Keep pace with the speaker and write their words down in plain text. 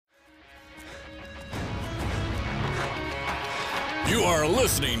You are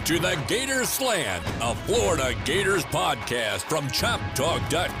listening to the Gator Slant, a Florida Gators podcast from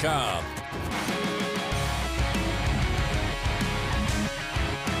ChopTalk.com.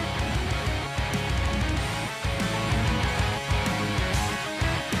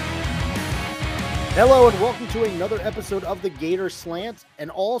 Hello and welcome to another episode of the Gator Slant, an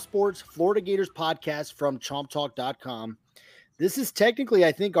all-sports Florida Gators podcast from ChopTalk.com. This is technically,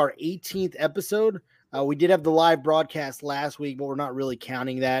 I think, our 18th episode. We did have the live broadcast last week, but we're not really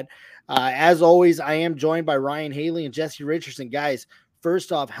counting that. As always, I am joined by Ryan Haley and Jesse Richardson. Guys,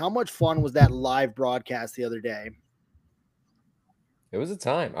 first off, how much fun was that live broadcast the other day? It was a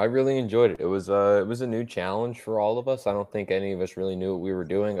time. I really enjoyed it. It was a new challenge for all of us. I don't think any of us really knew what we were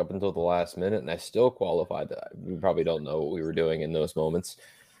doing up until the last minute, and I still qualified that. We probably don't know what we were doing in those moments.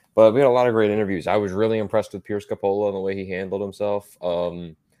 But we had a lot of great interviews. I was really impressed with Pierce Capola and the way he handled himself.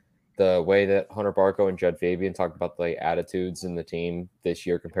 The way that Hunter Barco and Judd Fabian talked about the attitudes in the team this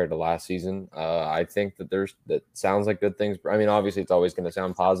year compared to last season. I think that sounds like good things. I mean, obviously, it's always going to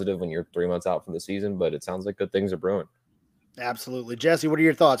sound positive when you're 3 months out from the season, but it sounds like good things are brewing. Absolutely. Jesse, what are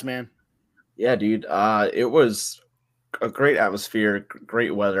your thoughts, man? Yeah, dude. It was a great atmosphere,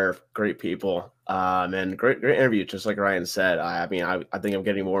 great weather, great people, and great interview, just like Ryan said. I think I'm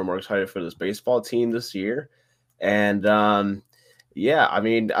getting more and more excited for this baseball team this year. And yeah, I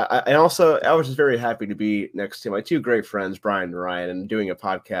mean, I was just very happy to be next to my two great friends, Brian and Ryan, and doing a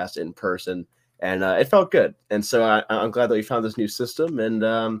podcast in person. And it felt good. And so I'm glad that we found this new system.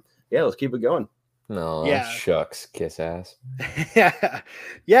 And yeah, let's keep it going. No, yeah. Shucks, kiss ass.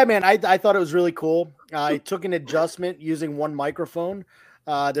 Yeah, man, I thought it was really cool. I took an adjustment using one microphone.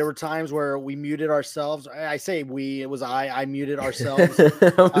 There were times where we muted ourselves. I say we, it was I muted ourselves. I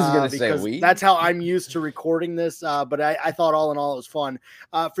was going to say we. That's how I'm used to recording this. But I thought all in all, it was fun.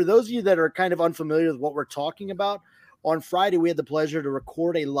 For those of you that are kind of unfamiliar with what we're talking about, on Friday, we had the pleasure to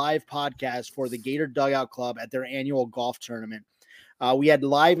record a live podcast for the Gator Dugout Club at their annual golf tournament. We had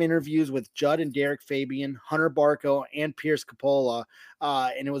live interviews with Judd and Derek Fabian, Hunter Barco, and Pierce Capola,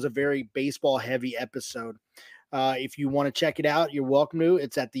 and it was a very baseball-heavy episode. If you want to check it out, you're welcome to.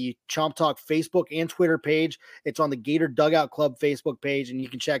 It's at the Chomp Talk Facebook and Twitter page. It's on the Gator Dugout Club Facebook page, and you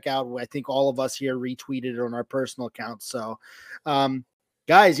can check out. I think all of us here retweeted it on our personal accounts. So,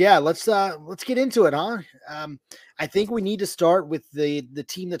 guys, yeah, let's get into it, huh? I think we need to start with the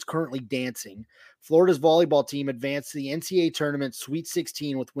team that's currently dancing. Florida's volleyball team advanced to the NCAA tournament Sweet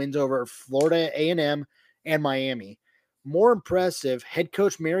 16 with wins over Florida A&M and Miami. More impressive, head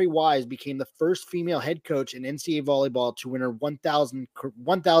coach Mary Wise became the first female head coach in NCAA volleyball to win her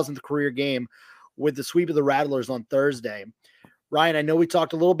 1,000th career game with the sweep of the Rattlers on Thursday. Ryan, I know we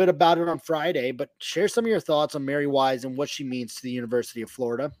talked a little bit about it on Friday, but share some of your thoughts on Mary Wise and what she means to the University of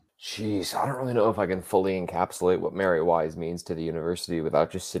Florida. Jeez, I don't really know if I can fully encapsulate what Mary Wise means to the university without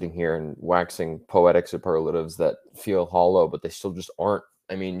just sitting here and waxing poetic superlatives that feel hollow, but they still just aren't.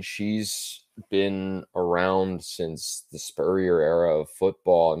 I mean, she's been around since the Spurrier era of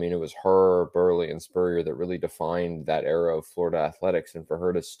football. I mean, it was her, Burley, and Spurrier that really defined that era of Florida athletics, and for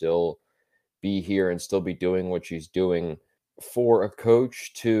her to still be here and still be doing what she's doing for a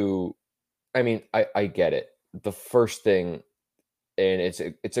coach to, I mean, I get it. The first thing, and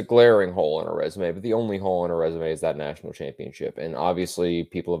it's a glaring hole in her resume, but the only hole in her resume is that national championship. And obviously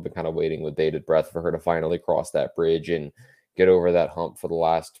people have been kind of waiting with bated breath for her to finally cross that bridge and get over that hump for the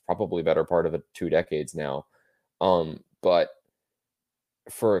last probably better part of 2 decades now. But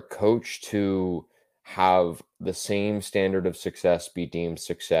for a coach to have the same standard of success be deemed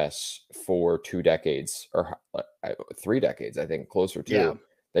success for 2 decades or 3 decades, I think closer to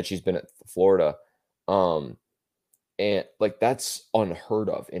that she's been at Florida. And like, that's unheard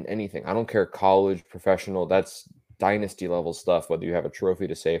of in anything. I don't care, college, professional, that's dynasty level stuff, whether you have a trophy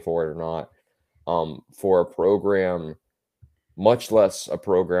to say for it or not. For a program, much less a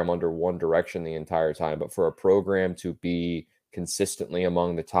program under one direction the entire time, but for a program to be consistently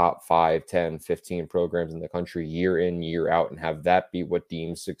among the top 5, 10, 15 programs in the country year in, year out, and have that be what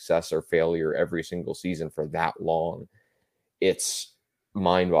deems success or failure every single season for that long, it's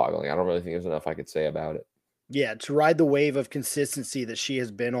mind-boggling. I don't really think there's enough I could say about it. Yeah, to ride the wave of consistency that she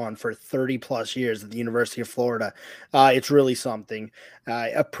has been on for 30 plus years at the University of Florida, it's really something.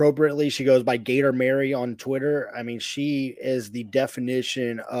 Appropriately, she goes by Gator Mary on Twitter. I mean, she is the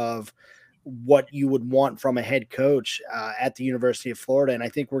definition of what you would want from a head coach at the University of Florida. And I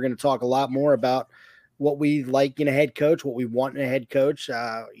think we're going to talk a lot more about what we like in a head coach, what we want in a head coach,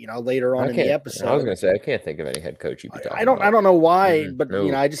 later on in the episode. I was going to say, I can't think of any head coach you'd be talking about. I don't know why, but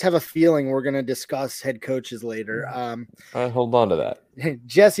no. I just have a feeling we're going to discuss head coaches later. Hold on to that.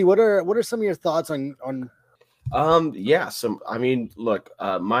 Jesse, what are some of your thoughts on Yeah. So, I mean, look,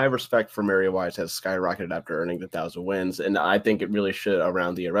 my respect for Mary Wise has skyrocketed after earning the 1,000 wins, and I think it really should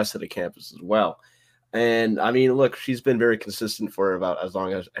around the rest of the campus as well. And I mean, look, she's been very consistent for about as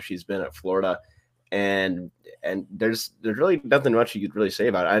long as she's been at Florida, and there's really nothing much you could really say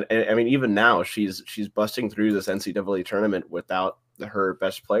about it. I mean, even now she's busting through this NCAA tournament without her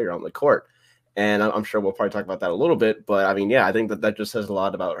best player on the court. And I'm sure we'll probably talk about that a little bit, but I mean, yeah, I think that just says a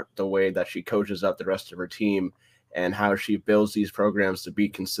lot about the way that she coaches up the rest of her team and how she builds these programs to be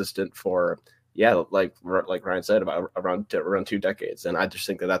consistent for, yeah, like Ryan said, about around 2 decades. And I just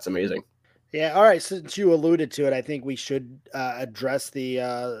think that that's amazing. Yeah. All right. Since you alluded to it, I think we should address the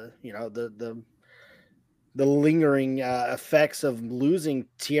the lingering effects of losing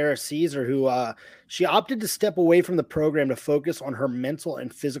Tiara Caesar, who she opted to step away from the program to focus on her mental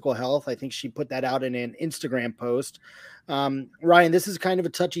and physical health. I think she put that out in an Instagram post. Ryan, this is kind of a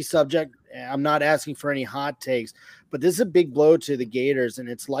touchy subject. I'm not asking for any hot takes, but this is a big blow to the Gators, and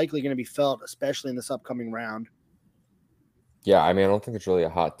it's likely going to be felt, especially in this upcoming round. Yeah, I mean, I don't think it's really a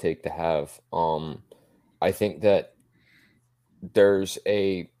hot take to have. I think that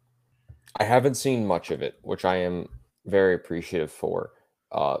I haven't seen much of it, which I am very appreciative for,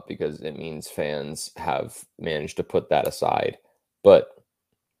 because it means fans have managed to put that aside. But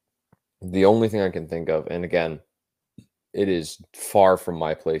the only thing I can think of, and again, it is far from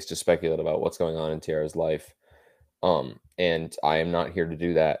my place to speculate about what's going on in Tiara's life. And I am not here to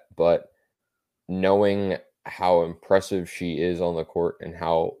do that. But knowing how impressive she is on the court and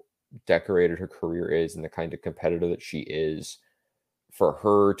how decorated her career is and the kind of competitor that she is, for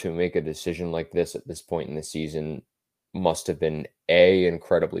her to make a decision like this at this point in the season must have been A,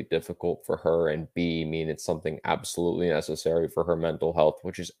 incredibly difficult for her, and B, mean it's something absolutely necessary for her mental health,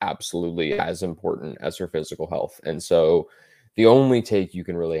 which is absolutely as important as her physical health. And so the only take you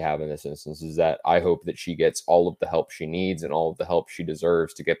can really have in this instance is that I hope that she gets all of the help she needs and all of the help she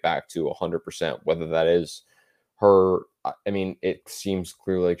deserves to get back to 100%, whether that is her. I mean, it seems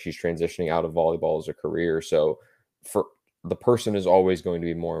clearly like she's transitioning out of volleyball as a career. So for the person is always going to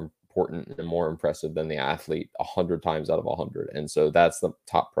be more important and more impressive than the athlete 100 times out of 100. And so that's the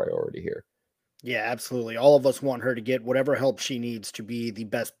top priority here. Yeah, absolutely. All of us want her to get whatever help she needs to be the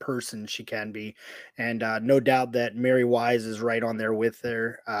best person she can be. And no doubt that Mary Wise is right on there with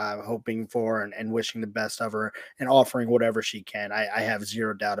her, hoping for and wishing the best of her and offering whatever she can. I have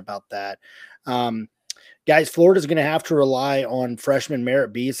zero doubt about that. Guys, Florida's going to have to rely on freshman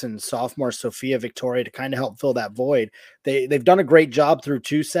Merritt Beese and sophomore Sophia Victoria to kind of help fill that void. They've done a great job through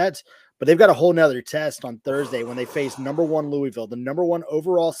 2 sets, but they've got a whole nother test on Thursday when they face number 1 Louisville, the number 1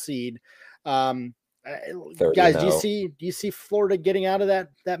 overall seed. Guys, do you see Florida getting out of that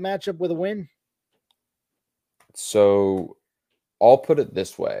matchup with a win? So I'll put it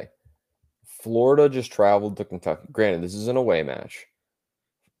this way. Florida just traveled to Kentucky. Granted, this is an away match,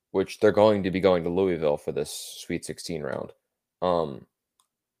 which they're going to be going to Louisville for this Sweet 16 round.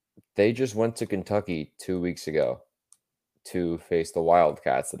 They just went to Kentucky 2 weeks ago to face the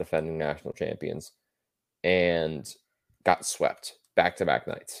Wildcats, the defending national champions, and got swept back-to-back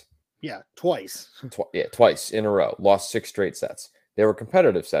nights. Yeah, twice. Twice in a row. Lost 6 straight sets. They were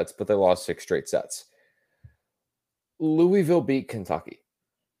competitive sets, but they lost 6 straight sets. Louisville beat Kentucky.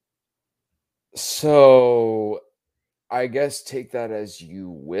 So I guess take that as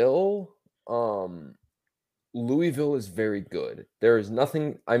you will. Louisville is very good. There is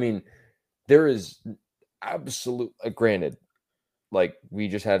nothing, I mean, there is absolute, granted, like we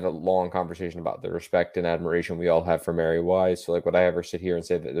just had a long conversation about the respect and admiration we all have for Mary Wise. So like, would I ever sit here and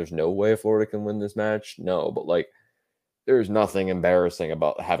say that there's no way Florida can win this match? No, but like, there's nothing embarrassing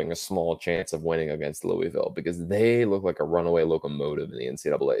about having a small chance of winning against Louisville because they look like a runaway locomotive in the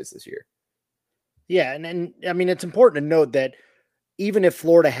NCAAs this year. Yeah, and I mean, it's important to note that even if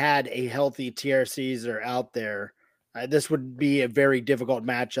Florida had a healthy Tiara Caesar out there, this would be a very difficult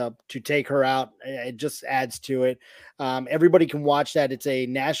matchup to take her out. It just adds to it. Everybody can watch that. It's a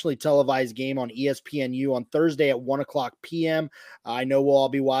nationally televised game on ESPNU on Thursday at 1:00 p.m. I know we'll all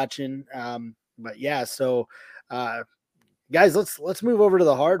be watching. But yeah, so guys, let's move over to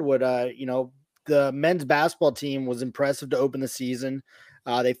the hardwood. The men's basketball team was impressive to open the season.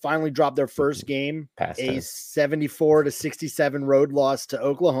 They finally dropped their first game, a 74-67 road loss to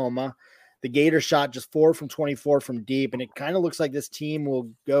Oklahoma. The Gators shot just 4 from 24 from deep, and it kind of looks like this team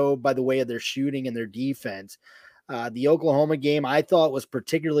will go by the way of their shooting and their defense. The Oklahoma game I thought was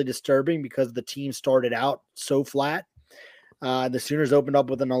particularly disturbing because the team started out so flat. The Sooners opened up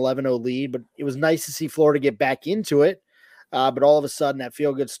with an 11-0 lead, but it was nice to see Florida get back into it. But all of a sudden, that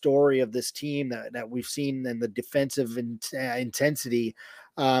feel-good story of this team that we've seen and the defensive intensity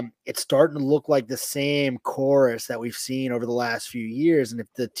It's starting to look like the same chorus that we've seen over the last few years. And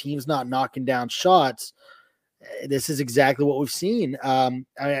if the team's not knocking down shots, this is exactly what we've seen.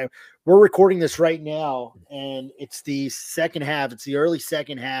 We're recording this right now, and it's the second half. It's the early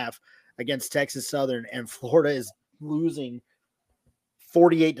second half against Texas Southern, and Florida is losing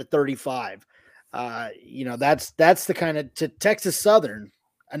 48-35. That's the kind of to Texas Southern,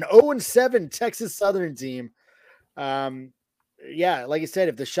 an 0-7 Texas Southern team. Like I said,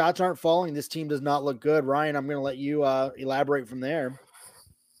 if the shots aren't falling, this team does not look good. Ryan, I'm going to let you elaborate from there.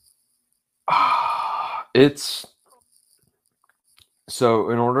 So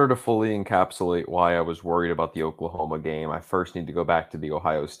in order to fully encapsulate why I was worried about the Oklahoma game, I first need to go back to the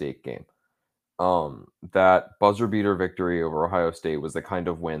Ohio State game. That buzzer beater victory over Ohio State was the kind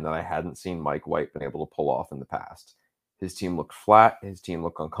of win that I hadn't seen Mike White been able to pull off in the past. His team looked flat. His team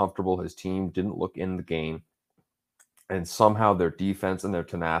looked uncomfortable. His team didn't look in the game. And somehow their defense and their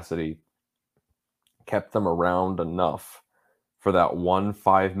tenacity kept them around enough for that 1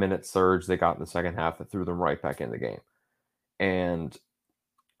 5-minute surge they got in the second half that threw them right back in the game. And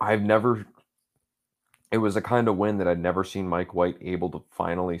it was a kind of win that I'd never seen Mike White able to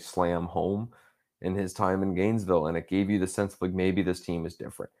finally slam home in his time in Gainesville. And it gave you the sense of like, maybe this team is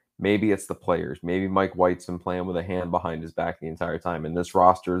different. Maybe it's the players. Maybe Mike White's been playing with a hand behind his back the entire time. And this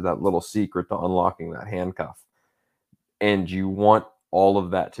roster is that little secret to unlocking that handcuff. And you want all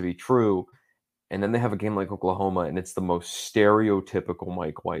of that to be true. And then they have a game like Oklahoma, and it's the most stereotypical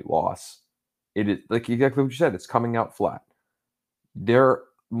Mike White loss. It is like exactly what you said. It's coming out flat. One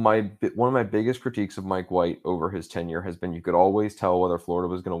of my biggest critiques of Mike White over his tenure has been you could always tell whether Florida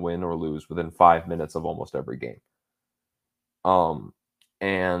was going to win or lose within 5 minutes of almost every game.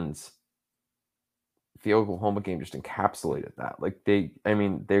 And the Oklahoma game just encapsulated that. Like they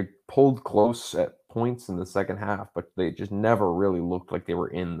pulled close at points in the second half, but they just never really looked like they were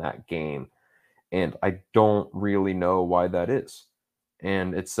in that game. And I don't really know why that is.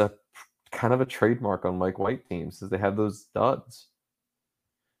 And it's a kind of a trademark on Mike White teams is they have those duds.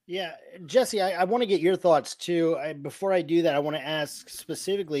 Yeah, Jesse, I want to get your thoughts too. Before I do that, I want to ask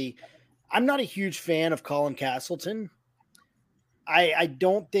specifically, I'm not a huge fan of Colin Castleton. I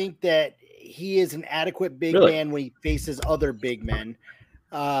don't think that he is an adequate big man when he faces other big men.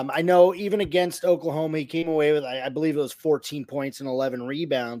 I know even against Oklahoma, he came away with, I believe it was 14 points and 11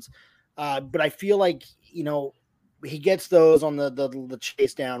 rebounds. But I feel like, he gets those on the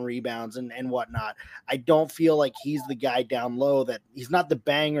chase down rebounds and whatnot. I don't feel like he's the guy down low that he's not the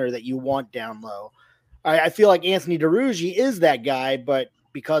banger that you want down low. I feel like Anthony DeRuggi is that guy, but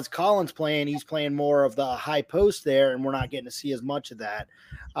because Colin's playing, he's playing more of the high post there, and we're not getting to see as much of that.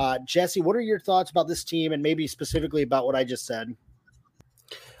 Jesse, what are your thoughts about this team and maybe specifically about what I just said?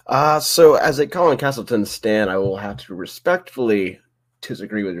 So as a Colin Castleton stan, I will have to respectfully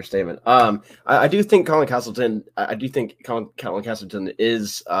disagree with your statement. I do think Colin Castleton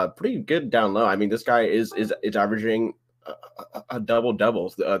is pretty good down low. I mean, this guy is averaging a double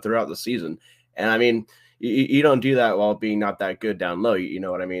throughout the season, and I mean, you don't do that while being not that good down low. You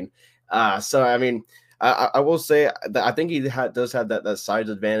know what I mean? So I mean, I will say that I think he does have that size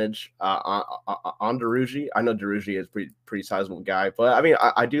advantage on DeRuggi. I know DeRuggi is pretty sizable guy, but I mean,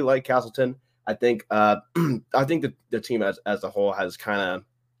 I do like Castleton. I think that the team as a whole has kind of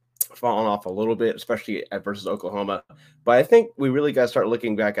fallen off a little bit, especially versus Oklahoma. But I think we really got to start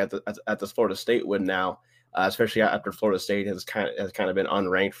looking back at this Florida State win now, especially after Florida State has kind of been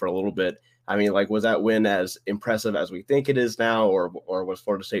unranked for a little bit. I mean, like, was that win as impressive as we think it is now, or was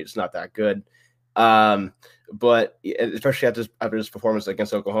Florida State just not that good? But especially after this performance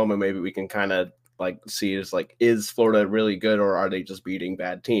against Oklahoma, maybe we can kind of like see is Florida really good, or are they just beating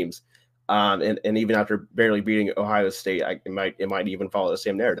bad teams? And even after barely beating Ohio State, it might even follow the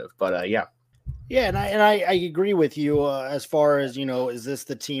same narrative. But yeah. Yeah, and I agree with you as far as, is this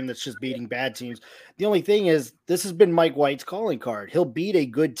the team that's just beating bad teams? The only thing is this has been Mike White's calling card. He'll beat a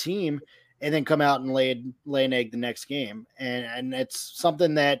good team and then come out and lay an egg the next game. And it's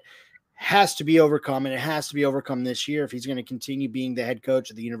something that has to be overcome, and it has to be overcome this year if he's going to continue being the head coach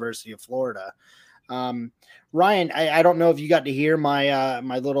of the University of Florida. Ryan, I don't know if you got to hear my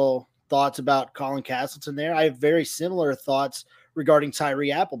my little thoughts about Colin Castleton there. I have very similar thoughts regarding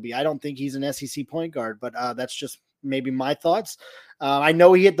Tyree Appleby. I don't think he's an SEC point guard, but that's just maybe my thoughts. I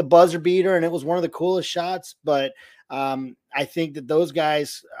know he hit the buzzer beater and it was one of the coolest shots, but I think that those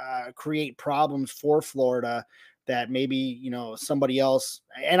guys create problems for Florida that maybe, somebody else.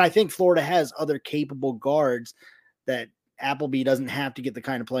 And I think Florida has other capable guards that Appleby doesn't have to get the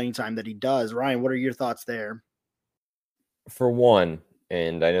kind of playing time that he does. Ryan, what are your thoughts there? For one,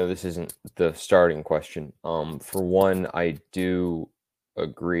 and I know this isn't the starting question. For one, I do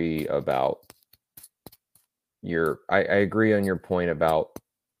agree about I agree on your point about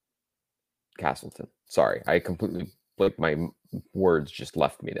Castleton. Sorry, I completely, like, my words just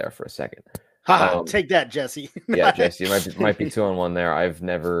left me there for a second. Take that, Jesse. Yeah, Jesse, it might be 2-on-1 there. I've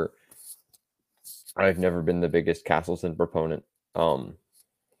never been the biggest Castleton proponent.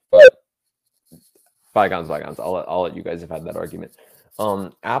 But bygones. I'll let you guys have had that argument.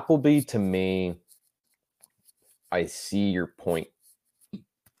 Appleby, to me, I see your point.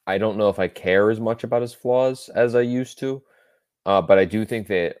 I don't know if I care as much about his flaws as I used to, but I do think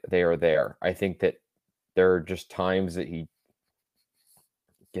that they are there. I think that there are just times that he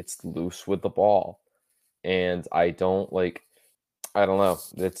gets loose with the ball, and I don't know.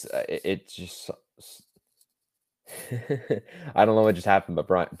 It just I don't know what just happened,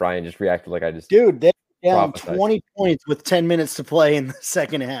 but Brian just reacted like I just They're down prophesized. 20 points with 10 minutes to play in the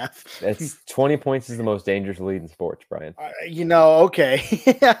second half. That's 20 points is the most dangerous lead in sports, Brian. Okay.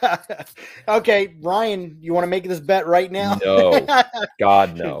 Okay, Brian, you want to make this bet right now? No,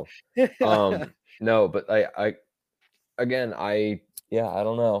 God, no. No, but I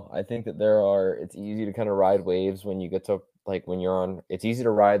don't know. I think that it's easy to kind of ride waves when you get to, like, when you're on, it's easy to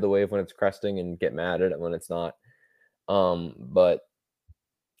ride the wave when it's cresting and get mad at it when it's not. But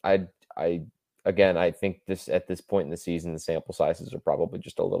I think at this point in the season, the sample sizes are probably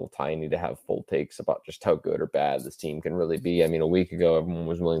just a little tiny to have full takes about just how good or bad this team can really be. I mean, a week ago, everyone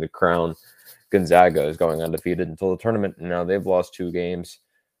was willing to crown Gonzaga as going undefeated until the tournament, and now they've lost 2 games.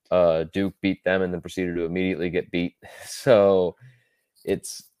 Duke beat them and then proceeded to immediately get beat. So it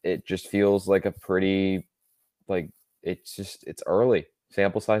just feels like a pretty, like, it's early.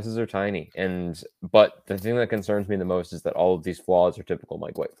 Sample sizes are tiny. But the thing that concerns me the most is that all of these flaws are typical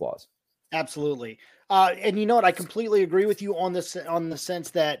Mike White flaws. Absolutely. And you know what? I completely agree with you on this, on the sense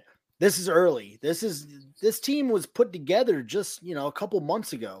that this is early. This team was put together just, a couple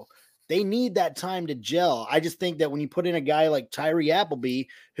months ago. They need that time to gel. I just think that when you put in a guy like Tyree Appleby,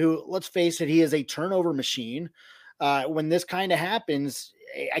 who, let's face it, he is a turnover machine. When this kind of happens,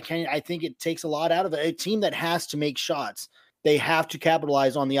 I think it takes a lot out of it. A team that has to make shots, they have to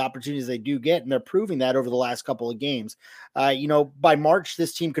capitalize on the opportunities they do get, and they're proving that over the last couple of games. By March,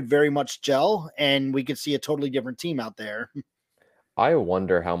 this team could very much gel, and we could see a totally different team out there. I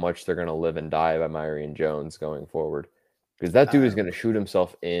wonder how much they're going to live and die by Myrion Jones going forward, because that dude is going to shoot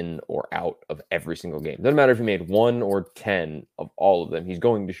himself in or out of every single game. Doesn't matter if he made 1 or 10 of all of them. He's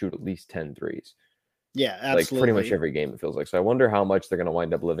going to shoot at least 10 threes. Yeah, absolutely. Like, pretty much every game, it feels like. So I wonder how much they're going to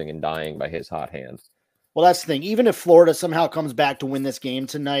wind up living and dying by his hot hand. Well, that's the thing. Even if Florida somehow comes back to win this game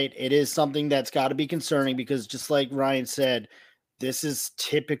tonight, it is something that's got to be concerning, because just like Ryan said, this is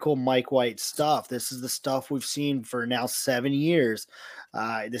typical Mike White stuff. This is the stuff we've seen for now 7 years.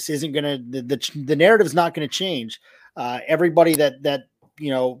 This isn't going to, the narrative's not going to change. Everybody that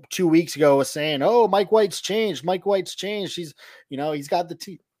 2 weeks ago was saying, oh, Mike White's changed. He's got the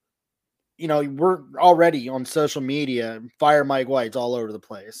team. We're already on social media, fire Mike White's all over the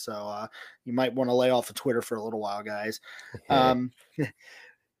place. So you might want to lay off of Twitter for a little while, guys.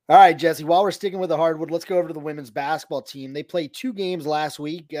 All right, Jesse, while we're sticking with the hardwood, let's go over to the women's basketball team. They played 2 games last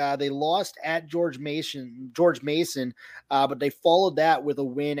week. They lost at George Mason, but they followed that with a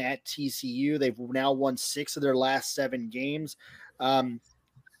win at TCU. They've now won 6 of their last 7 games.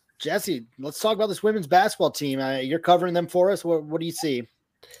 Jesse, let's talk about this women's basketball team. You're covering them for us. What do you see?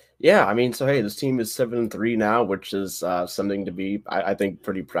 Yeah, I mean, so hey, this team is 7-3 now, which is something to be, I think,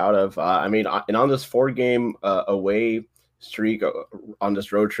 pretty proud of. And on this 4-game away streak, on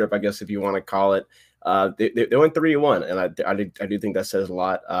this road trip, I guess if you want to call it, they went 3-1, and I do think that says a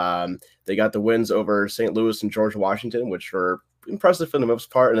lot. They got the wins over St. Louis and George Washington, which were impressive for the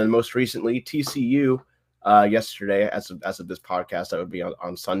most part, and then most recently TCU yesterday. As of this podcast, that would be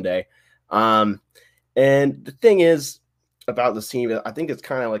on Sunday. And the thing is, about this team, I think it's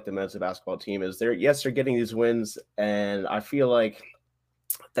kind of like the men's basketball team, is they're getting these wins, and I feel like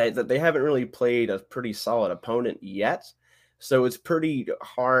that they haven't really played a pretty solid opponent yet. So it's pretty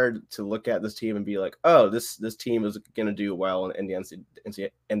hard to look at this team and be like, oh, this team is going to do well in the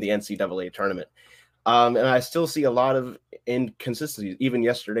NCAA tournament. And I still see a lot of inconsistencies, even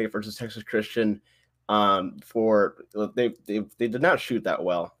yesterday versus Texas Christian. They did not shoot that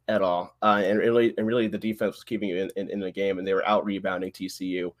well at all, and really the defense was keeping you in the game, and they were out rebounding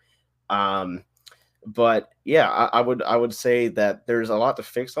TCU. But yeah, I would say that there's a lot to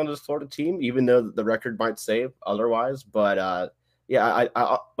fix on this Florida team, even though the record might say otherwise. But yeah,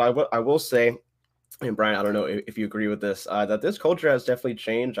 I will say, and Brian, I don't know if you agree with this, that this culture has definitely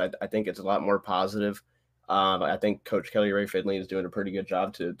changed. I think it's a lot more positive. I think Coach Kelly Ray Finley is doing a pretty good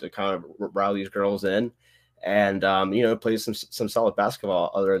job to kind of rile these girls in. and play some solid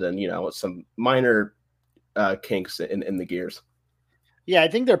basketball other than some minor kinks in the gears. Yeah, I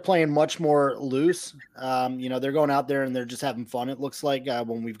think they're playing much more loose. They're going out there and they're just having fun. It looks like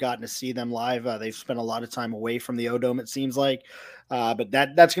when we've gotten to see them live, they've spent a lot of time away from the O-Dome, it seems like. But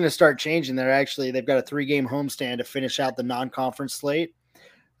that's going to start changing. They've got a 3-game homestand to finish out the non-conference slate.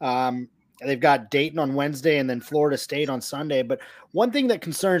 They've got Dayton on Wednesday and then Florida State on Sunday. But one thing that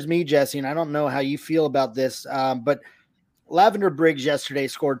concerns me, Jesse, and I don't know how you feel about this, but Lavender Briggs yesterday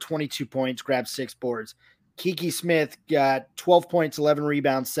scored 22 points, grabbed 6 boards. Kiki Smith got 12 points, 11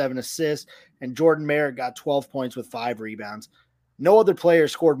 rebounds, 7 assists, and Jordan Merritt got 12 points with 5 rebounds. No other player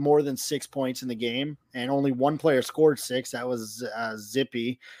scored more than 6 points in the game, and only one player scored 6. That was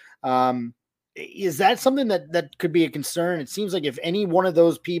Zippy. Is that something that could be a concern? It seems like if any one of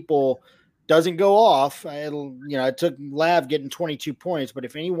those people doesn't go off, it took Lav getting 22 points, but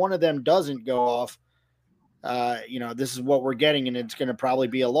if any one of them doesn't go off, this is what we're getting, and it's going to probably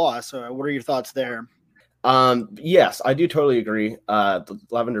be a loss. So what are your thoughts there? Yes, I do totally agree.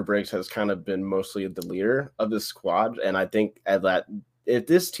 Lavender Briggs has kind of been mostly the leader of this squad, and I think that if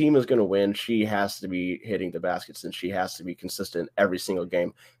this team is going to win, she has to be hitting the baskets and she has to be consistent every single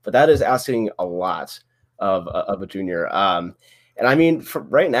game. But that is asking a lot of a junior. And I mean, for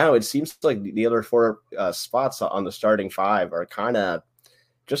right now, it seems like the other 4 spots on the starting 5 are kind of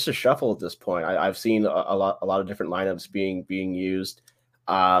just a shuffle at this point. I've seen a lot of different lineups being used.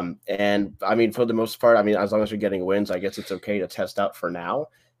 And I mean, for the most part, I mean, as long as you're getting wins, I guess it's okay to test out for now.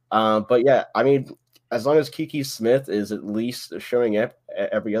 But yeah, I mean, as long as Kiki Smith is at least showing up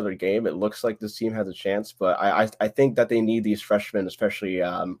every other game, it looks like this team has a chance. But I think that they need these freshmen, especially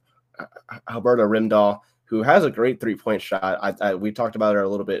Alberta Rimdahl, who has a great 3-point shot. We talked about her a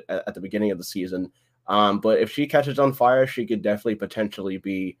little bit at the beginning of the season. But if she catches on fire, she could definitely potentially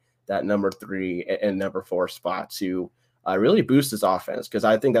be that number 3 and number 4 spot to really boost his offense, because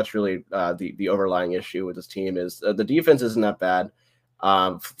I think that's really the overlying issue with this team is the defense isn't that bad.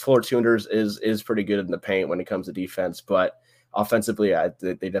 Florida Tuners is pretty good in the paint when it comes to defense, but offensively,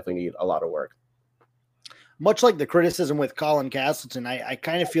 they definitely need a lot of work. Much like the criticism with Colin Castleton, I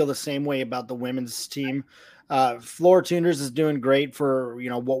kind of feel the same way about the women's team. Florida Tuners is doing great for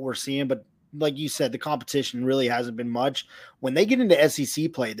what we're seeing, but like you said, the competition really hasn't been much. When they get into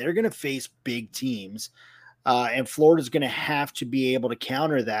SEC play, they're going to face big teams. And Florida's going to have to be able to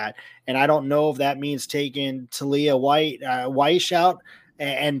counter that. And I don't know if that means taking Talia Weish out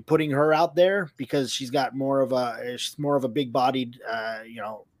and putting her out there, because she's more of a big bodied,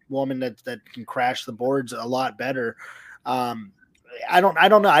 woman that can crash the boards a lot better. I don't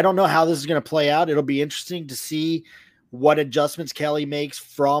know. I don't know how this is going to play out. It'll be interesting to see what adjustments Kelly makes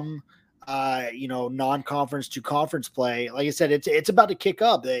from non-conference to conference play. Like I said, it's about to kick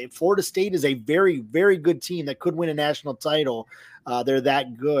up. Florida State is a very, very good team that could win a national title. They're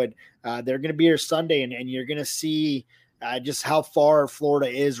that good. They're going to be here Sunday, and you're going to see just how far Florida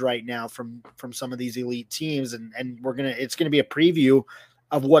is right now from some of these elite teams. And it's going to be a preview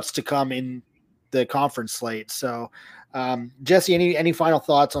of what's to come in the conference slate. So, Jesse, any final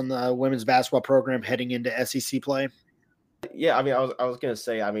thoughts on the women's basketball program heading into SEC play? Yeah, I mean, I was gonna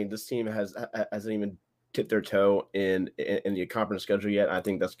say, I mean, this team hasn't even tipped their toe in the conference schedule yet. I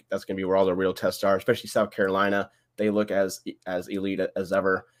think that's gonna be where all the real tests are, especially South Carolina. They look as elite as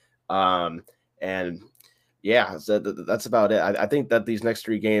ever, and yeah, so that's about it. I think that these next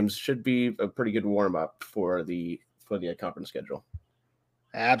 3 games should be a pretty good warm up for the conference schedule.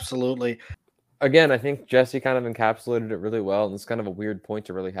 Absolutely. Again, I think Jesse kind of encapsulated it really well, and it's kind of a weird point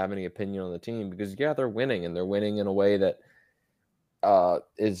to really have any opinion on the team, because yeah, they're winning, and they're winning in a way that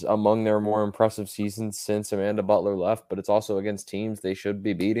is among their more impressive seasons since Amanda Butler left, but it's also against teams they should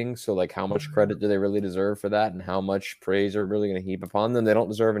be beating. So like, how much credit do they really deserve for that, and how much praise are really going to heap upon them? They don't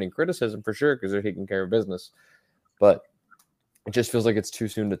deserve any criticism for sure, because they're taking care of business, but it just feels like it's too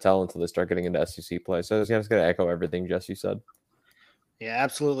soon to tell until they start getting into SEC play. So I was just going to echo everything Jesse said. Yeah,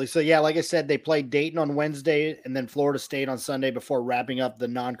 absolutely. So yeah, like I said, they played Dayton on Wednesday and then Florida State on Sunday before wrapping up the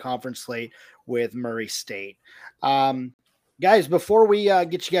non-conference slate with Murray State. Guys, before we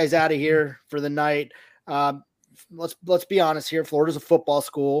get you guys out of here for the night, let's be honest here. Florida's a football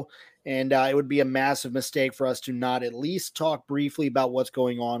school, and it would be a massive mistake for us to not at least talk briefly about what's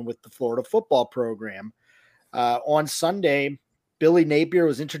going on with the Florida football program. On Sunday, Billy Napier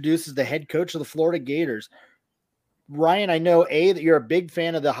was introduced as the head coach of the Florida Gators. Ryan, I know, A, that you're a big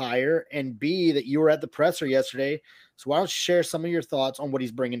fan of the hire, and B, that you were at the presser yesterday. So why don't you share some of your thoughts on what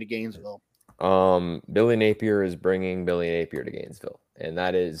he's bringing to Gainesville? Billy Napier is bringing Billy Napier to Gainesville, and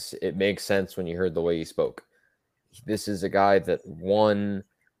it makes sense when you heard the way he spoke. This is a guy that won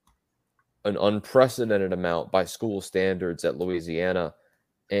an unprecedented amount by school standards at Louisiana,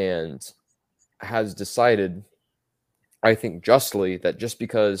 and has decided, I think justly, that just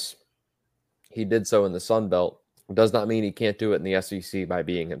because he did so in the Sun Belt does not mean he can't do it in the SEC by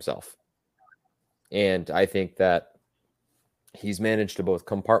being himself. And I think that he's managed to both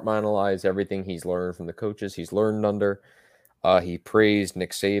compartmentalize everything he's learned from the coaches he's learned under. He praised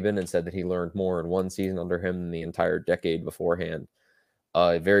Nick Saban and said that he learned more in one season under him than the entire decade beforehand.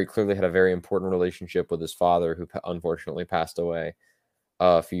 Very clearly had a very important relationship with his father, who unfortunately passed away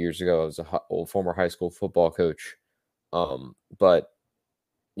a few years ago. As a former high school football coach. But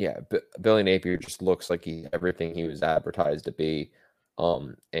yeah, Billy Napier just looks like everything he was advertised to be.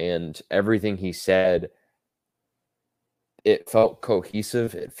 And everything he said, it felt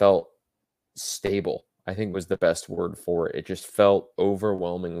cohesive. It felt stable, I think was the best word for it. It just felt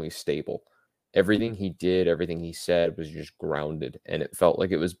overwhelmingly stable. Everything he did, everything he said was just grounded. And it felt like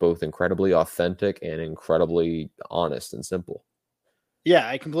it was both incredibly authentic and incredibly honest and simple. Yeah,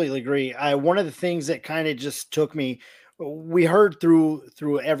 I completely agree. One of the things that kind of just took me, we heard through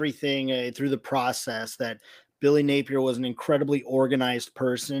everything, through the process, that Billy Napier was an incredibly organized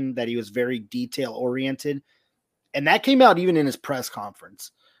person, that he was very detail oriented. And that came out even in his press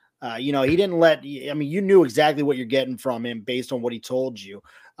conference. He didn't you knew exactly what you're getting from him based on what he told you.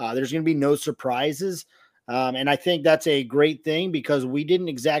 There's going to be no surprises. And I think that's a great thing, because we didn't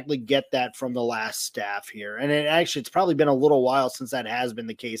exactly get that from the last staff here. And it's probably been a little while since that has been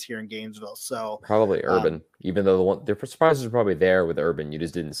the case here in Gainesville. So probably Urban, even though the surprises are probably there with Urban. You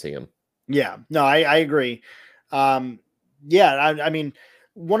just didn't see them. Yeah, no, I agree. I mean,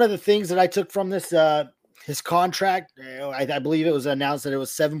 one of the things that I took from this, his contract, I believe it was announced that it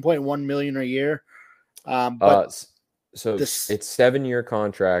was $7.1 million a year. So it's 7-year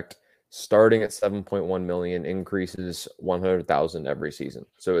contract starting at 7.1 million, increases 100,000 every season.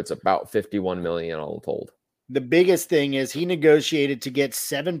 So it's about 51 million all told. The biggest thing is he negotiated to get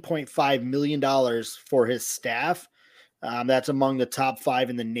 $7.5 million for his staff. That's among the top 5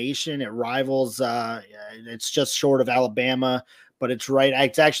 in the nation. It rivals, it's just short of Alabama, but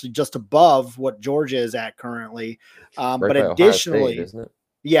it's actually just above what Georgia is at currently. But additionally, State, isn't it?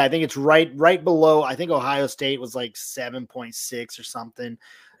 Yeah, I think it's right below. I think Ohio State was like 7.6 or something.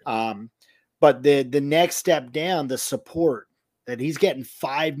 But the next step down, the support, that he's getting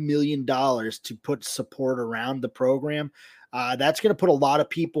 $5 million to put support around the program. That's going to put a lot of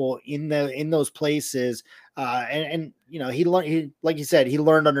people in those places. And he learned, like you said, he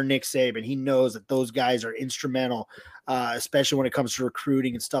learned under Nick Saban. He knows that those guys are instrumental, especially when it comes to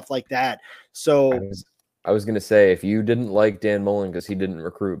recruiting and stuff like that. So I was going to say, if you didn't like Dan Mullen because he didn't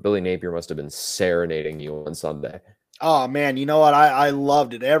recruit, Billy Napier must have been serenading you on Sunday. Oh man, you know what? I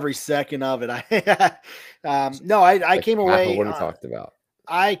loved it, every second of it. I came away. What he talked about.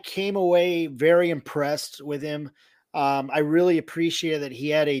 I came away very impressed with him. I really appreciated that he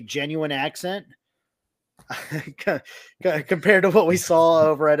had a genuine accent compared to what we saw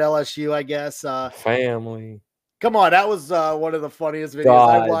over at LSU, I guess. Family. Come on, that was one of the funniest videos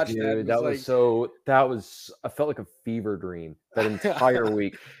I watched. Dude, I felt like a fever dream that entire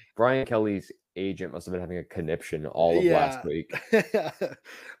week. Brian Kelly's agent must have been having a conniption all of last week.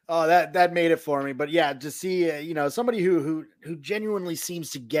 Oh, that made it for me. But yeah, to see somebody who genuinely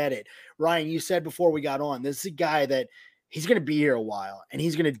seems to get it. Ryan, you said before we got on, this is a guy that he's going to be here a while, and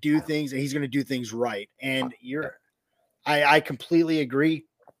he's going to do things, and he's going to do things right. And I completely agree.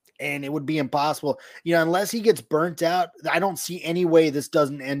 And it would be impossible, unless he gets burnt out. I don't see any way this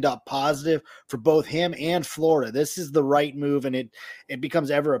doesn't end up positive for both him and Florida. This is the right move, and it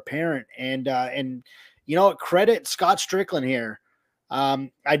becomes ever apparent. And credit Scott Strickland here.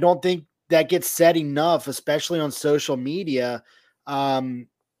 I don't think that gets said enough, especially on social media.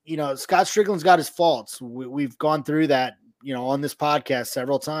 Scott Strickland's got his faults. We've gone through that, on this podcast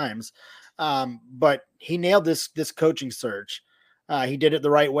several times. But he nailed this coaching search. He did it the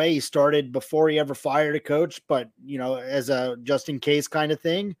right way. He started before he ever fired a coach, but as a just in case kind of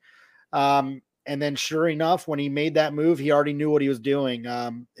thing. And then sure enough, when he made that move, he already knew what he was doing.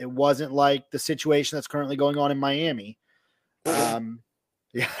 It wasn't like the situation that's currently going on in Miami.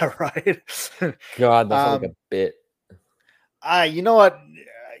 Yeah, right. God, that's like a bit. You know what?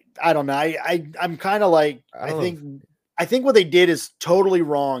 I don't know. I'm kind of like, I think what they did is totally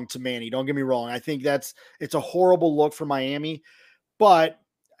wrong to Manny. Don't get me wrong. I think it's a horrible look for Miami. But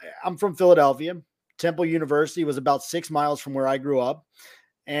I'm from Philadelphia. Temple University was about 6 miles from where I grew up.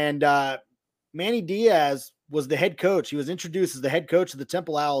 And Manny Diaz was the head coach. He was introduced as the head coach of the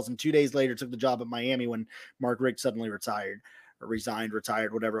Temple Owls, and 2 days later took the job at Miami when Mark Richt suddenly retired. resigned,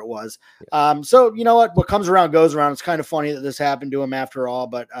 retired, whatever it was. So you know what comes around goes around. It's kind of funny that this happened to him after all.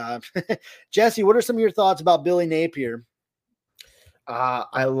 But Jesse, what are some of your thoughts about Billy Napier?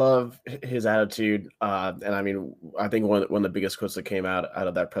 I love his attitude. And I mean, I think one of the biggest quotes that came out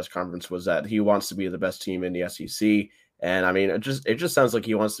of that press conference was that he wants to be the best team in the SEC. And I mean, it just sounds like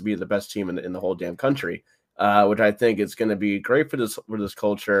he wants to be the best team in the whole damn country, which I think is going to be great for this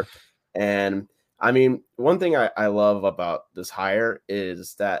culture. And I mean, one thing I love about this hire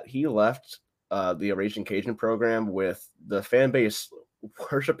is that he left the Eurasian Cajun program with the fan base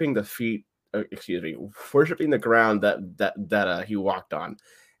worshiping worshiping the ground that he walked on.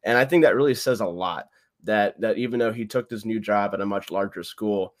 And I think that really says a lot that even though he took this new job at a much larger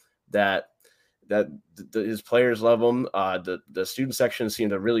school, that his players love him. The student section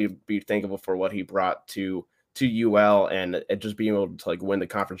seemed to really be thankful for what he brought to UL and just being able to like win the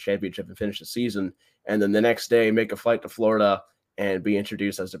conference championship and finish the season. And then the next day make a flight to Florida and be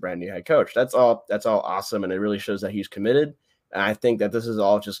introduced as the brand new head coach. That's all awesome. And it really shows that he's committed. And I think that this is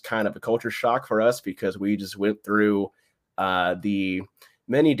all just kind of a culture shock for us because we just went through the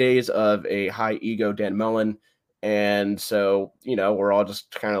many days of a high ego Dan Mullen. And so, you know, we're all just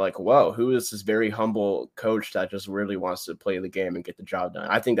kind of like, whoa, who is this very humble coach that just really wants to play the game and get the job done?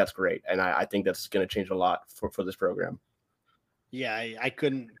 I think that's great. And I think that's going to change a lot for this program. Yeah, I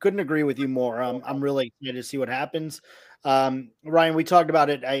couldn't agree with you more. I'm really excited to see what happens. Ryan, we talked about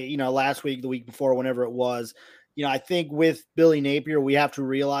it, last week, the week before, whenever it was. You know, I think with Billy Napier, we have to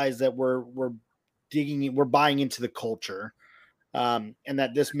realize that we're buying into the culture, and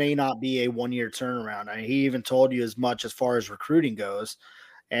that this may not be a 1-year turnaround. He even told you as much as far as recruiting goes,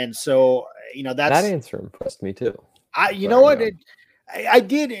 and so that answer impressed me too. I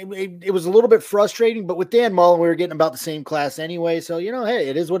did. It was a little bit frustrating, but with Dan Mullen, we were getting about the same class anyway. So hey,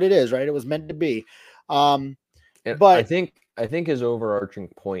 it is what it is, right? It was meant to be. But I think his overarching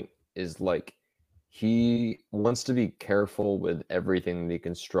point is like, he wants to be careful with everything that he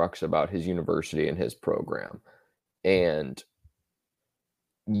constructs about his university and his program. And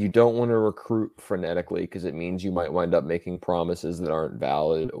you don't want to recruit frenetically because it means you might wind up making promises that aren't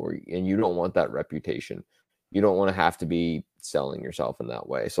valid, and you don't want that reputation. You don't want to have to be selling yourself in that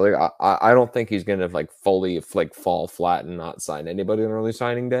way. So like, I don't think he's going to fully fall flat and not sign anybody on early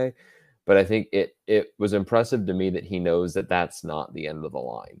signing day. But I think it was impressive to me that he knows that that's not the end of the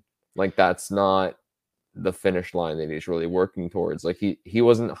line. Like, that's not the finish line that he's really working towards. Like, he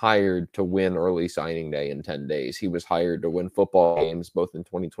wasn't hired to win early signing day in 10 days. He was hired to win football games both in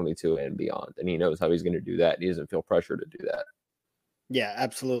 2022 and beyond. And he knows how he's going to do that. He doesn't feel pressure to do that. Yeah,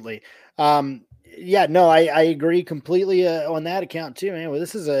 absolutely. I agree completely on that account too, man. Well,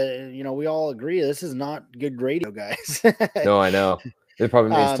 this is we all agree this is not good radio, guys. No, I know. It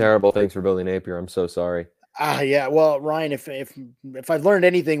probably means terrible things for Billy Napier. I'm so sorry. Yeah. Well, Ryan, if I've learned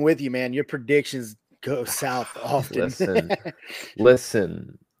anything with you, man, your predictions go south often.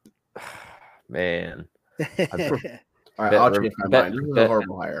 Listen, man. All right, I'll change my mind. This is a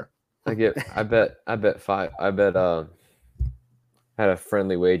horrible hire. I had a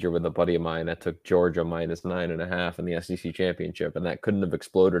friendly wager with a buddy of mine. I took Georgia minus 9.5 in the SEC championship, and that couldn't have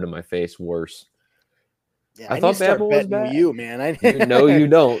exploded in my face worse. Yeah, I thought Bama was bad. You, man. No, you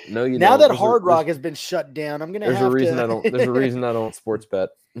don't. No, you now don't. That Hard Rock has been shut down, I'm gonna. There's a reason I don't sports bet.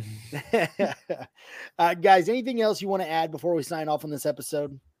 Guys, anything else you want to add before we sign off on this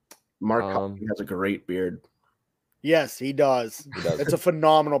episode? Mark has a great beard. Yes, he does. It's a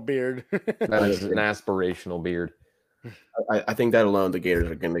phenomenal beard. That is an aspirational beard. I think that alone, the Gators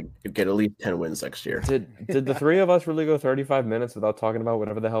are going to get at least 10 wins next year. Did the three of us really go 35 minutes without talking about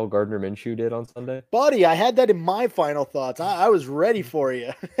whatever the hell Gardner Minshew did on Sunday? Buddy, I had that in my final thoughts. I was ready for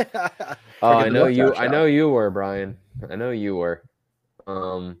you. I know you were, Brian. I know you were.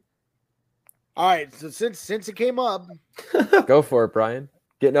 All right, so since it came up, go for it, Brian.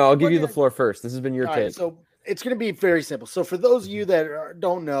 I'll give you the floor first. This has been your take. Right, so it's going to be very simple. So for those of you that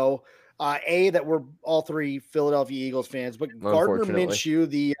don't know, that we're all three Philadelphia Eagles fans, but Gardner Minshew,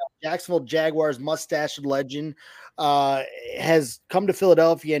 the Jacksonville Jaguars mustached legend, has come to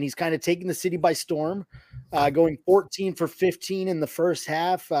Philadelphia, and he's kind of taken the city by storm, going 14 for 15 in the first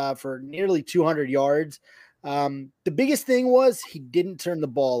half for nearly 200 yards. The biggest thing was he didn't turn the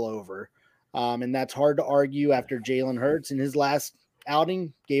ball over, and that's hard to argue after Jalen Hurts in his last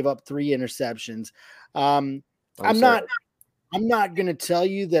outing gave up 3 interceptions. I'm not going to tell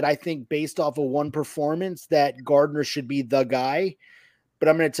you that I think based off of one performance that Gardner should be the guy, but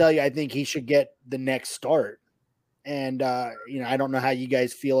I'm going to tell you I think he should get the next start. And, I don't know how you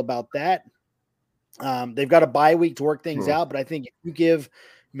guys feel about that. They've got a bye week to work things out, but I think if you give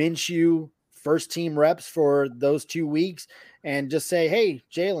Minshew first team reps for those 2 weeks and just say, hey,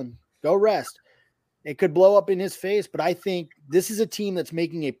 Jalen, go rest. It could blow up in his face, but I think this is a team that's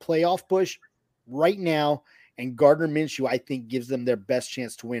making a playoff push right now, and Gardner Minshew, I think, gives them their best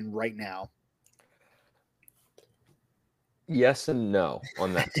chance to win right now. Yes and no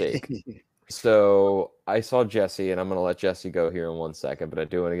on that take. So I saw Jesse, and I'm going to let Jesse go here in 1 second, but I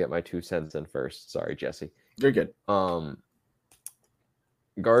do want to get my 2 cents in first. Sorry, Jesse. You're good.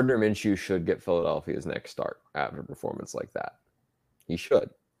 Gardner Minshew should get Philadelphia's next start after a performance like that. He should,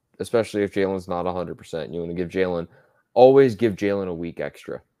 especially if Jalen's not 100%. You want to always give Jalen a week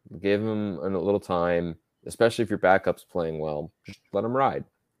extra. Give him a little time, especially if your backup's playing well. Just let him ride.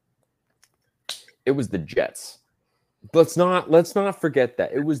 It was the Jets. Let's not forget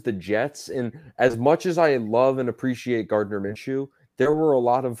that. It was the Jets, and as much as I love and appreciate Gardner Minshew, there were a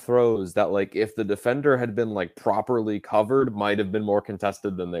lot of throws that, like, if the defender had been, like, properly covered, might have been more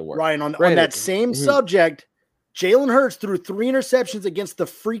contested than they were. Ryan, on that same subject, Jalen Hurts threw 3 interceptions against the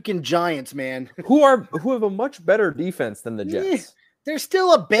freaking Giants, man. Who have a much better defense than the Jets. They're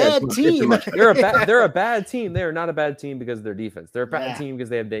still a bad team. They're a bad team. They are not a bad team because of their defense. They're a bad team because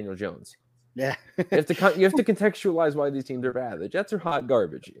they have Daniel Jones. Yeah. you have to contextualize why these teams are bad. The Jets are hot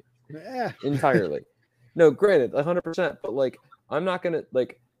garbage. Yeah. Entirely. No, granted, 100%, but, like, I'm not going to,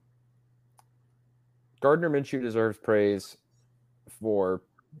 like, Gardner Minshew deserves praise for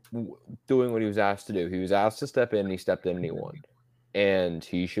doing what he was asked to do. He was asked to step in, and he stepped in, and he won. And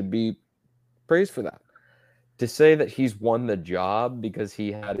he should be praised for that. To say that he's won the job because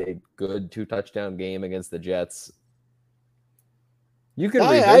he had a good 2-touchdown game against the Jets, you can.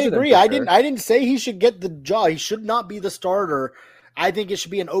 I agree. I didn't say he should get the job. He should not be the starter. I think it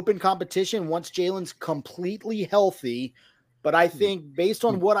should be an open competition once Jalen's completely healthy. But I think based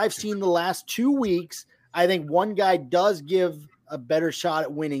on what I've seen the last 2 weeks, I think one guy does give a better shot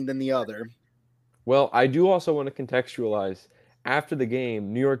at winning than the other. Well, I do also want to contextualize. After the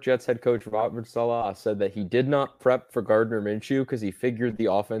game, New York Jets head coach Robert Saleh said that he did not prep for Gardner Minshew because he figured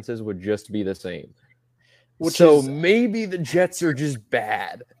the offenses would just be the same. Maybe the Jets are just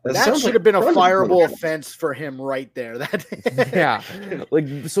bad. That should have been a fireable offense for him right there. Yeah.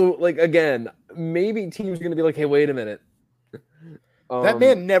 Again, maybe teams are going to be like, hey, wait a minute. That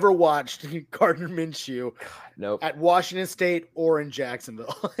man never watched Gardner Minshew at Washington State or in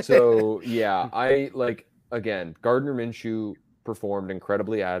Jacksonville. So, yeah, again, Gardner Minshew performed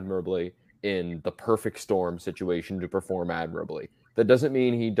incredibly admirably in the perfect storm situation to perform admirably. That doesn't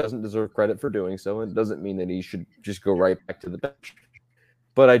mean he doesn't deserve credit for doing so, and it doesn't mean that he should just go right back to the bench.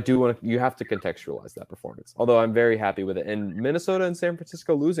 But you have to contextualize that performance. Although I'm very happy with it. And Minnesota and San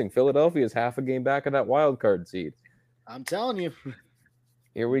Francisco losing. Philadelphia is half a game back of that wild card seed. I'm telling you.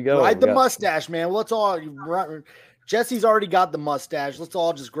 Here we go. Ride the mustache, man. Let's all. Jesse's already got the mustache. Let's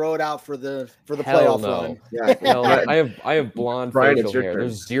all just grow it out for the playoff run. Yeah, I have blonde facial hair.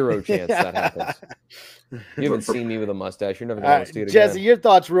 There's zero chance that happens. You haven't seen me with a mustache. You're never going to see it again. Jesse, your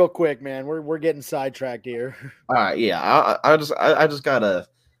thoughts real quick, man. We're getting sidetracked here. Yeah. I just gotta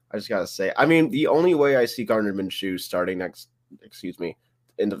say. I mean, the only way I see Gardner Minshew starting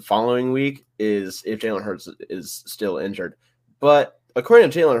in the following week is if Jalen Hurts is still injured. But according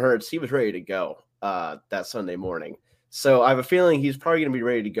to Jalen Hurts, he was ready to go that Sunday morning. So I have a feeling he's probably going to be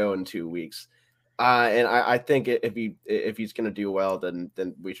ready to go in 2 weeks. And I think if he's going to do well, then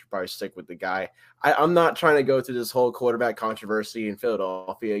we should probably stick with the guy. I'm not trying to go through this whole quarterback controversy in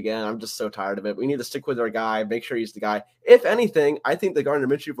Philadelphia again. I'm just so tired of it. We need to stick with our guy, make sure he's the guy. If anything, I think the Gardner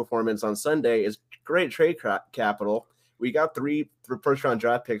Minshew performance on Sunday is great trade capital. We got 3 first-round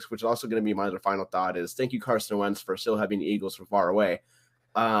draft picks, which is also going to be my other final thought is thank you, Carson Wentz, for still having the Eagles from far away.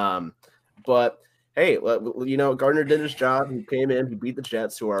 But hey, Gardner did his job. He came in, he beat the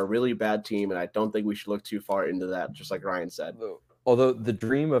Jets, who are a really bad team, and I don't think we should look too far into that, just like Ryan said. Although the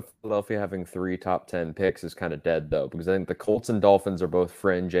dream of Philadelphia having 3 top 10 picks is kind of dead, though, because I think the Colts and Dolphins are both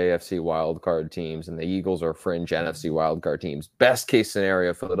fringe AFC wildcard teams, and the Eagles are fringe NFC wildcard teams. Best case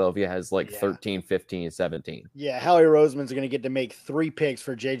scenario, Philadelia has 13, 15, 17. Yeah, Howie Roseman's going to get to make 3 picks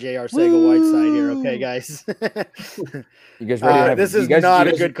for JJ Arcega-Whiteside here, okay, guys? You guys ready to have, this is not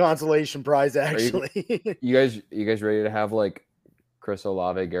a good consolation prize, actually. You guys ready to have, Chris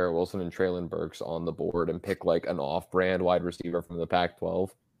Olave, Garrett Wilson, and Traylon Burks on the board and pick an off-brand wide receiver from the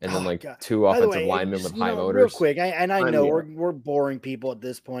Pac-12, and then 2 offensive linemen with high motors. Real quick, I know we're boring people at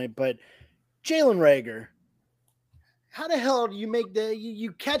this point, but Jalen Reagor, how the hell do you make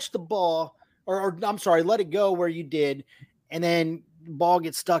you catch the ball, or I'm sorry, let it go where you did, and then the ball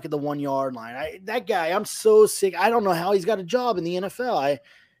gets stuck at the 1 yard line? That guy, I'm so sick. I don't know how he's got a job in the NFL.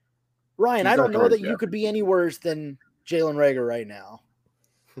 Ryan, I don't know that you could be any worse than Jalen Reagor right now.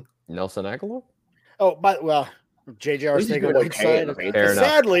 Nelson Aguilar? Oh, but well, JJ Arcega-Whiteside. Fair enough.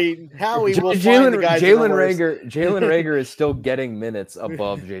 Sadly, Howie will find the guys that are worse. Jalen Reagor is still getting minutes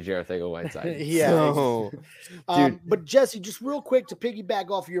above JJ Arcega-Whiteside. Yeah. So, dude, but Jesse, just real quick to piggyback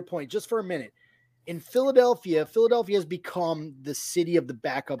off of your point, just for a minute. In Philadelphia has become the city of the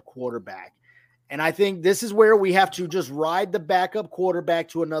backup quarterback. And I think this is where we have to just ride the backup quarterback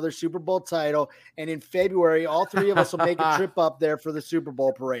to another Super Bowl title. And in February, all three of us will make a trip up there for the Super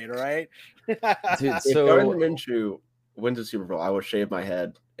Bowl parade. All right. dude, If so Gardner Minshew wins the Super Bowl, I would shave my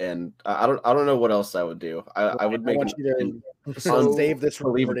head, and I don't know what else I would do. I would make you to So- save this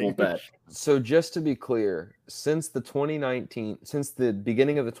unbelievable recording. bet. So just to be clear, since the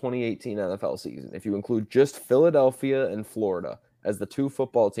beginning of the 2018 NFL season, if you include just Philadelphia and Florida as the two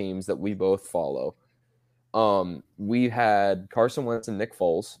football teams that we both follow, we had Carson Wentz and Nick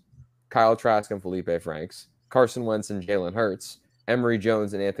Foles, Kyle Trask and Felipe Franks, Carson Wentz and Jalen Hurts, Emory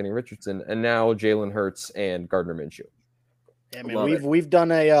Jones and Anthony Richardson, and now Jalen Hurts and Gardner Minshew. Yeah, man, we've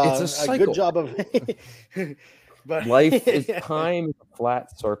done a good job of but Life is time is a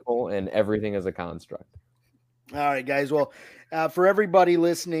flat circle and everything is a construct. All right, guys. Well, for everybody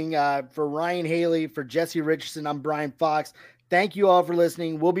listening, for Ryan Haley, for Jesse Richardson, I'm Brian Fox. Thank you all for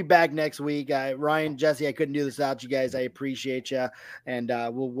listening. We'll be back next week. Ryan, Jesse, I couldn't do this without you guys. I appreciate you, and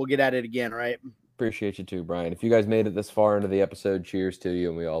we'll get at it again. All right. Appreciate you too, Brian. If you guys made it this far into the episode, cheers to you,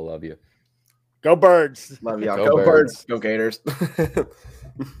 and we all love you. Go Birds. Love y'all. Go Go Birds. Go Gators.